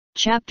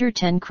Chapter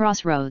 10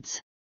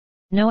 Crossroads.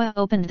 Noah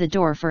opened the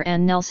door for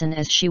Ann Nelson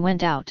as she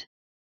went out.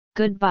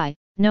 "Goodbye,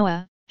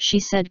 Noah,"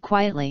 she said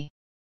quietly.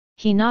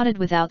 He nodded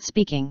without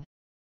speaking.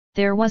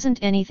 There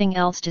wasn't anything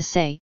else to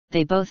say,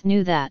 they both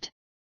knew that.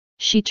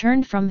 She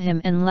turned from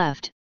him and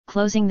left,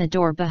 closing the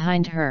door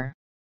behind her.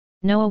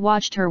 Noah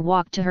watched her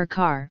walk to her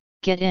car,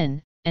 get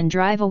in, and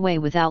drive away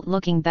without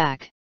looking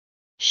back.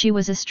 She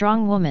was a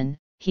strong woman,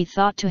 he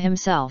thought to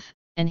himself,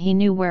 and he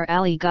knew where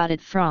Allie got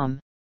it from.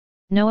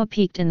 Noah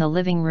peeked in the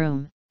living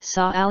room,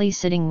 saw Allie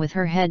sitting with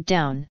her head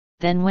down,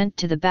 then went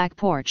to the back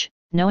porch,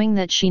 knowing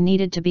that she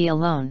needed to be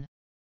alone.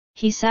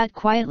 He sat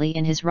quietly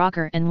in his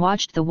rocker and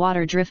watched the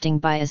water drifting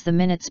by as the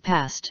minutes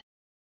passed.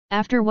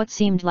 After what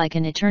seemed like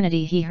an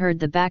eternity, he heard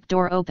the back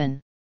door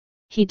open.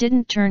 He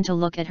didn't turn to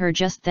look at her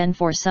just then,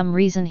 for some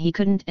reason he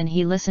couldn't, and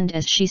he listened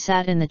as she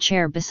sat in the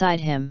chair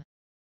beside him.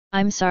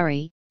 "I'm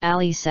sorry,"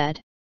 Allie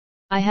said.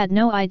 "I had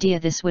no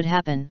idea this would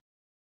happen."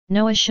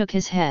 Noah shook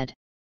his head.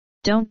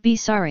 "Don't be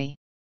sorry.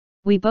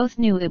 We both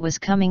knew it was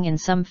coming in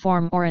some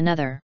form or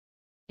another.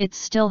 It's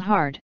still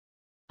hard.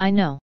 I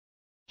know."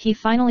 He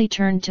finally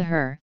turned to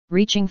her,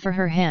 reaching for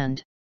her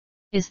hand.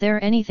 "Is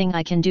there anything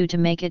I can do to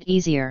make it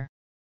easier?"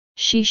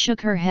 She shook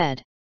her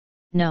head.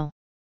 "No.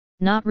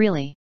 Not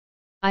really.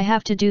 I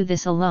have to do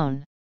this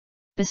alone.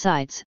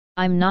 Besides,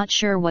 I'm not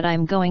sure what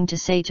I'm going to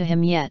say to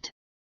him yet."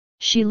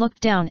 She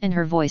looked down and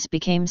her voice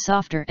became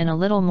softer and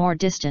a little more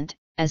distant,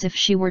 as if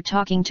she were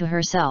talking to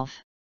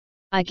herself.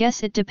 "I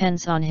guess it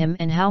depends on him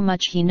and how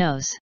much he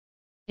knows.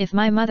 If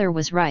my mother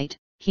was right,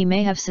 he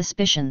may have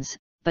suspicions,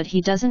 but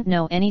he doesn't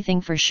know anything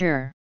for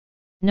sure."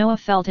 Noah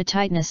felt a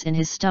tightness in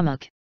his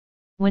stomach.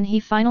 When he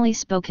finally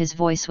spoke, his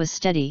voice was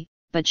steady,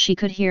 but she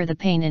could hear the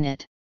pain in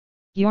it.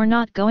 "You're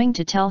not going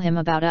to tell him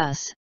about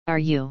us, are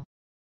you?"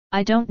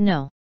 "I don't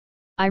know.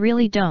 I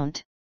really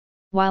don't.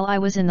 While I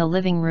was in the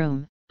living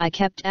room, I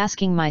kept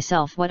asking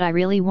myself what I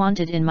really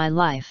wanted in my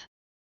life."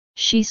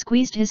 She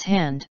squeezed his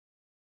hand.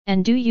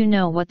 "And do you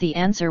know what the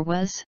answer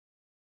was?"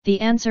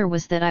 "The answer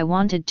was that I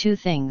wanted two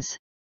things.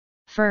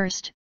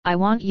 First, I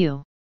want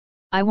you.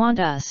 I want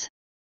us.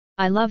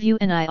 I love you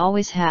and I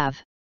always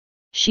have."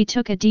 She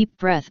took a deep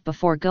breath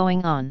before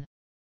going on.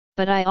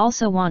 "But I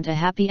also want a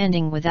happy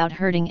ending without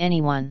hurting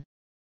anyone.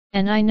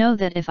 And I know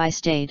that if I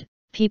stayed,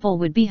 people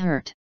would be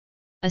hurt.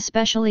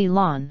 Especially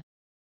Lon.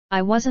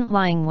 I wasn't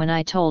lying when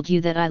I told you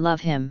that I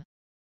love him.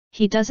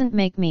 He doesn't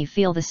make me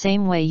feel the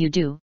same way you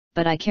do,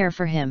 but I care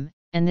for him,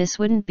 and this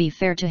wouldn't be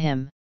fair to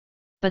him.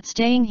 But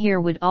staying here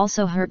would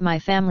also hurt my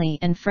family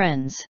and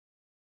friends.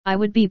 I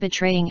would be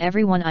betraying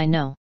everyone I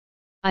know.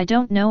 I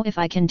don't know if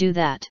I can do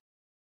that.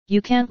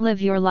 You can't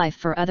live your life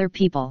for other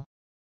people.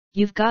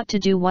 You've got to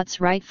do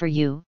what's right for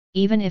you,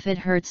 even if it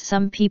hurts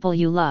some people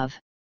you love."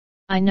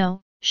 "I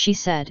know," she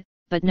said,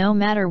 "but no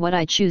matter what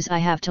I choose, I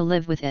have to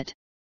live with it.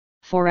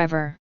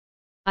 Forever.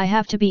 I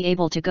have to be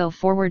able to go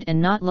forward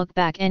and not look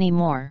back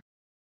anymore.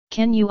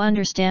 Can you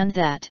understand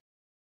that?"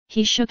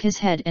 He shook his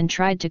head and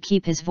tried to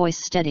keep his voice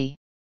steady.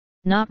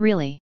 "Not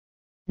really.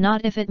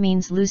 Not if it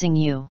means losing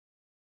you.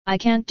 I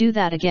can't do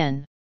that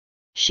again."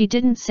 She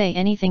didn't say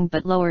anything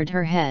but lowered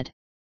her head.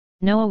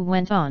 Noah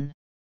went on.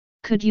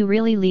 "Could you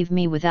really leave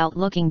me without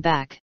looking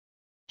back?"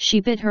 She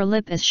bit her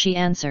lip as she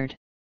answered.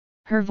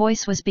 Her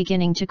voice was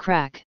beginning to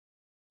crack.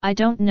 "I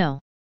don't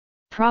know.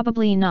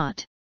 Probably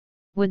not.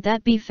 Would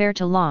that be fair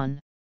to Lon?"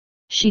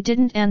 She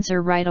didn't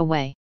answer right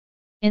away.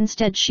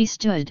 Instead she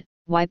stood,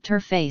 wiped her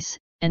face,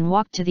 and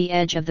walked to the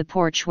edge of the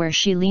porch where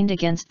she leaned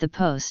against the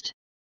post.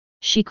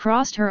 She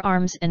crossed her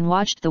arms and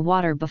watched the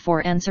water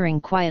before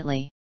answering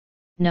quietly.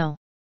 "No.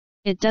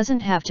 It doesn't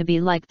have to be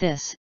like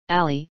this,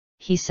 Allie,"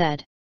 he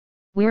said.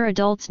 "We're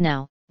adults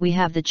now, we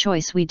have the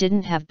choice we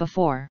didn't have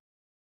before.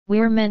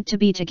 We're meant to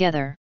be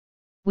together.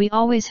 We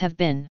always have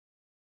been."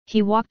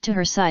 He walked to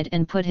her side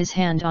and put his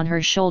hand on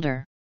her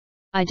shoulder.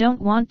 "I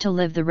don't want to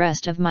live the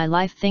rest of my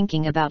life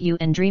thinking about you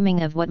and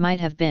dreaming of what might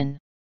have been.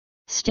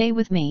 Stay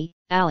with me,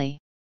 Allie."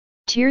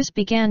 Tears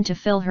began to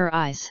fill her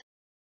eyes.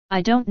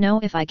 "I don't know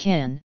if I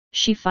can,"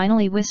 she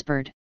finally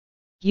whispered.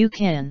 "You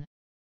can.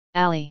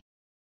 Allie.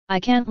 I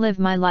can't live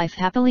my life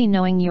happily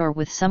knowing you're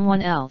with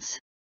someone else.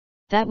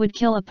 That would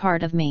kill a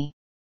part of me.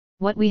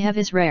 What we have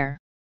is rare.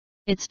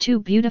 It's too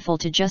beautiful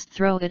to just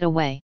throw it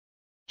away."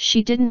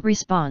 She didn't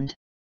respond.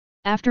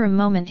 After a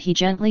moment he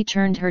gently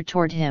turned her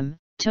toward him,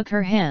 took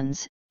her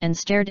hands, and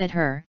stared at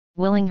her,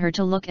 willing her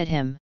to look at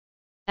him.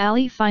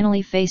 Allie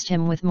finally faced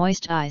him with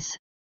moist eyes.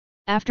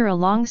 After a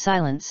long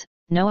silence,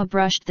 Noah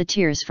brushed the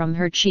tears from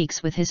her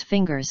cheeks with his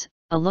fingers,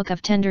 a look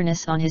of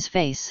tenderness on his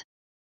face.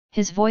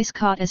 His voice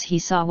caught as he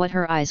saw what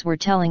her eyes were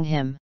telling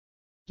him.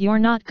 "You're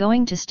not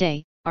going to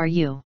stay, are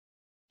you?"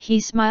 He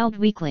smiled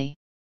weakly.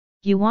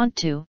 "You want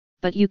to,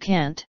 but you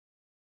can't."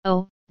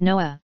 "Oh,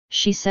 Noah,"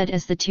 she said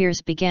as the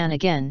tears began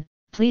again,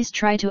 "please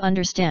try to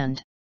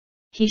understand."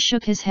 He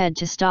shook his head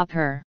to stop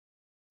her.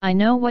 "I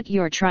know what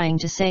you're trying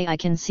to say, I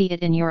can see it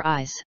in your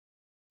eyes.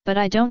 But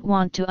I don't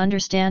want to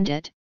understand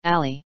it,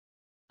 Allie.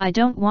 I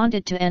don't want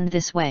it to end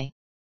this way.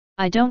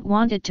 I don't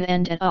want it to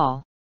end at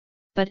all.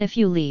 But if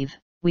you leave,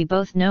 we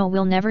both know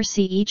we'll never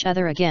see each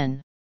other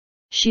again.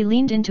 She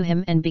leaned into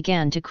him and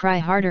began to cry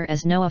harder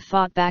as Noah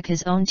fought back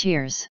his own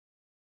tears.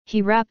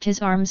 He wrapped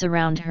his arms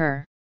around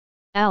her.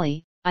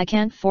 "Allie, I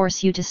can't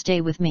force you to stay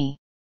with me.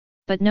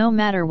 But no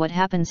matter what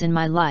happens in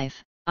my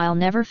life, I'll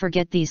never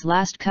forget these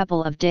last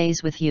couple of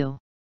days with you.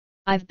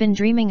 I've been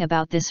dreaming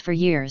about this for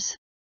years."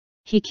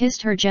 He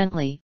kissed her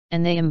gently,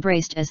 and they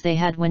embraced as they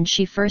had when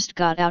she first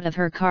got out of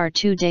her car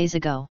 2 days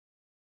ago.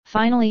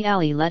 Finally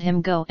Allie let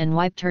him go and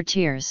wiped her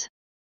tears.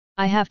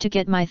 "I have to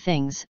get my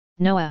things,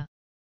 Noah."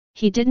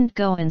 He didn't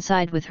go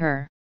inside with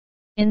her.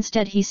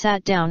 Instead he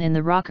sat down in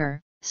the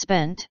rocker,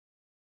 spent.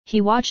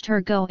 He watched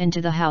her go into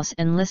the house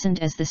and listened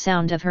as the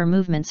sound of her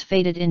movements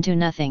faded into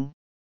nothing.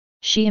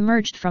 She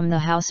emerged from the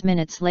house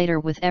minutes later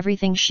with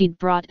everything she'd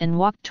brought and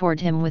walked toward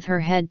him with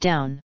her head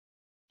down.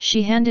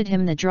 She handed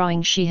him the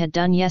drawing she had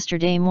done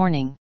yesterday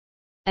morning.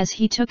 As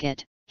he took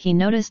it, he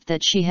noticed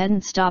that she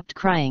hadn't stopped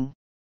crying.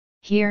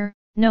 "Here,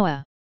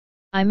 Noah.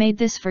 I made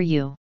this for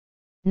you."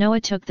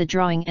 Noah took the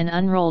drawing and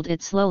unrolled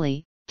it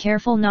slowly,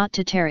 careful not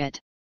to tear it.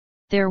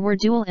 There were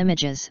dual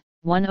images,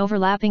 one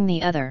overlapping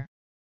the other.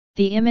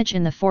 The image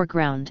in the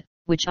foreground,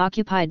 which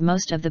occupied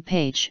most of the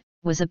page,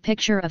 was a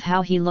picture of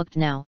how he looked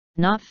now,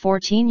 not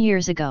 14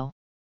 years ago.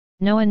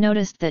 Noah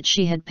noticed that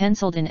she had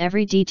penciled in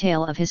every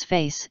detail of his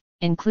face,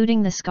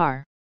 including the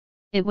scar.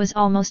 It was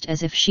almost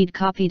as if she'd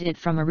copied it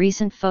from a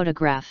recent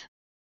photograph.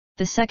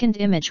 The second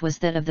image was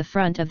that of the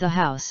front of the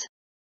house.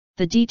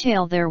 The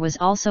detail there was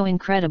also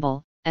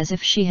incredible, as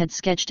if she had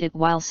sketched it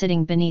while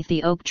sitting beneath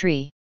the oak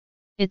tree.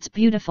 "It's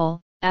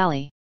beautiful,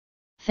 Allie.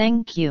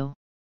 Thank you."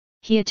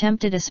 He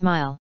attempted a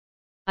smile.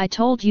 "I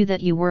told you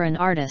that you were an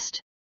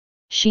artist."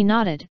 She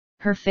nodded,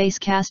 her face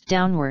cast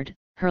downward,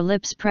 her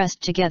lips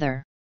pressed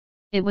together.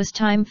 It was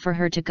time for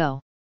her to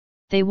go.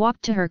 They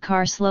walked to her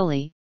car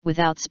slowly,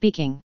 without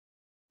speaking.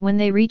 When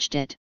they reached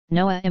it,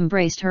 Noah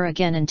embraced her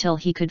again until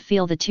he could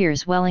feel the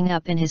tears welling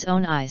up in his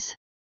own eyes.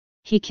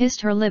 He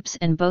kissed her lips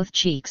and both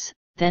cheeks,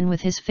 then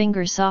with his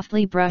finger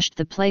softly brushed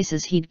the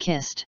places he'd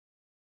kissed.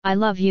 "I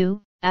love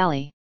you,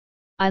 Allie.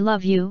 I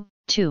love you,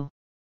 too."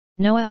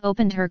 Noah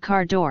opened her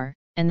car door,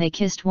 and they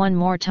kissed one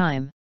more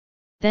time.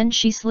 Then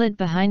she slid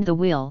behind the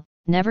wheel,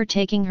 never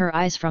taking her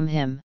eyes from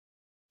him.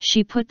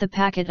 She put the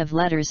packet of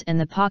letters and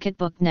the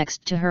pocketbook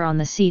next to her on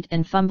the seat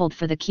and fumbled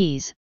for the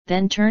keys,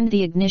 then turned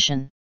the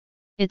ignition.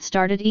 It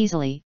started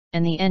easily,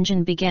 and the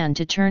engine began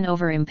to turn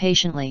over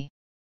impatiently.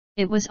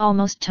 It was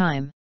almost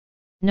time.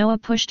 Noah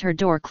pushed her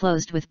door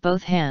closed with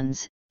both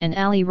hands, and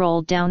Allie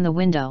rolled down the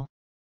window.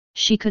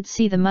 She could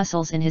see the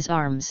muscles in his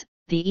arms,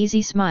 the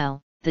easy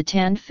smile, the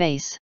tanned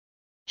face.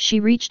 She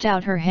reached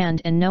out her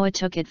hand and Noah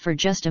took it for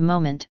just a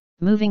moment,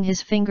 moving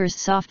his fingers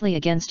softly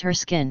against her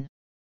skin.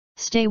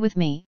 "Stay with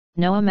me,"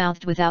 Noah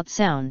mouthed without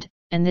sound,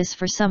 and this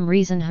for some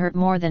reason hurt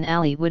more than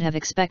Allie would have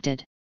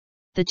expected.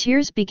 The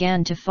tears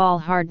began to fall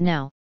hard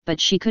now,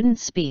 but she couldn't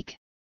speak.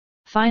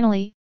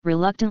 Finally,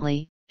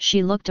 reluctantly,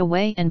 she looked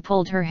away and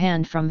pulled her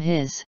hand from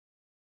his.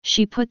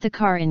 She put the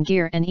car in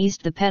gear and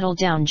eased the pedal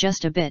down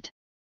just a bit.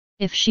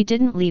 If she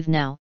didn't leave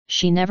now,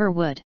 she never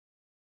would.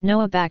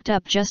 Noah backed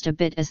up just a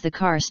bit as the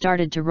car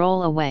started to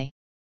roll away.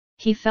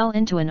 He fell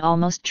into an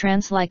almost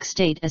trance-like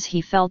state as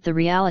he felt the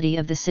reality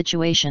of the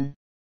situation.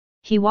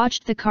 He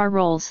watched the car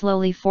roll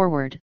slowly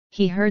forward,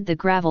 he heard the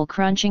gravel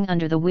crunching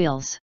under the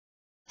wheels.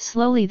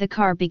 Slowly the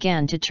car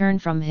began to turn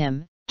from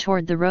him,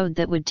 toward the road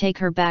that would take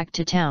her back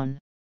to town.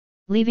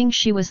 Leaving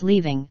she was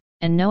leaving,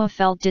 and Noah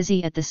felt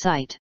dizzy at the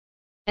sight.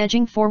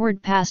 Edging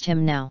forward past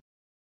him now.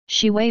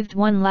 She waved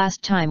one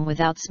last time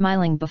without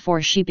smiling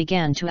before she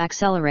began to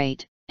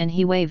accelerate, and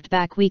he waved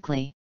back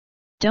weakly.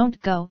 "Don't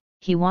go,"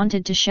 he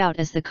wanted to shout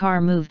as the car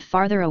moved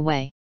farther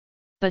away.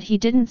 But he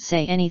didn't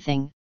say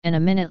anything, and a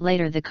minute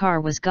later the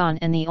car was gone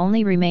and the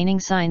only remaining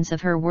signs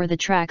of her were the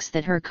tracks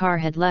that her car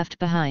had left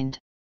behind.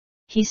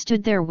 He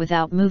stood there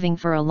without moving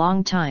for a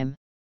long time.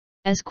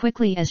 As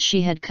quickly as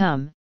she had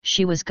come,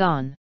 she was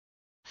gone.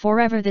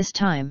 Forever this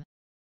time.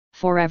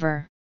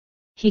 Forever.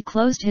 He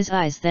closed his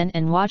eyes then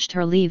and watched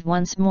her leave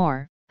once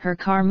more, her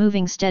car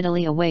moving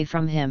steadily away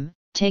from him,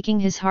 taking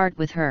his heart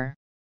with her.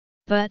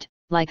 But,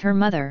 like her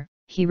mother,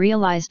 he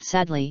realized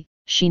sadly,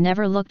 she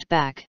never looked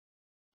back.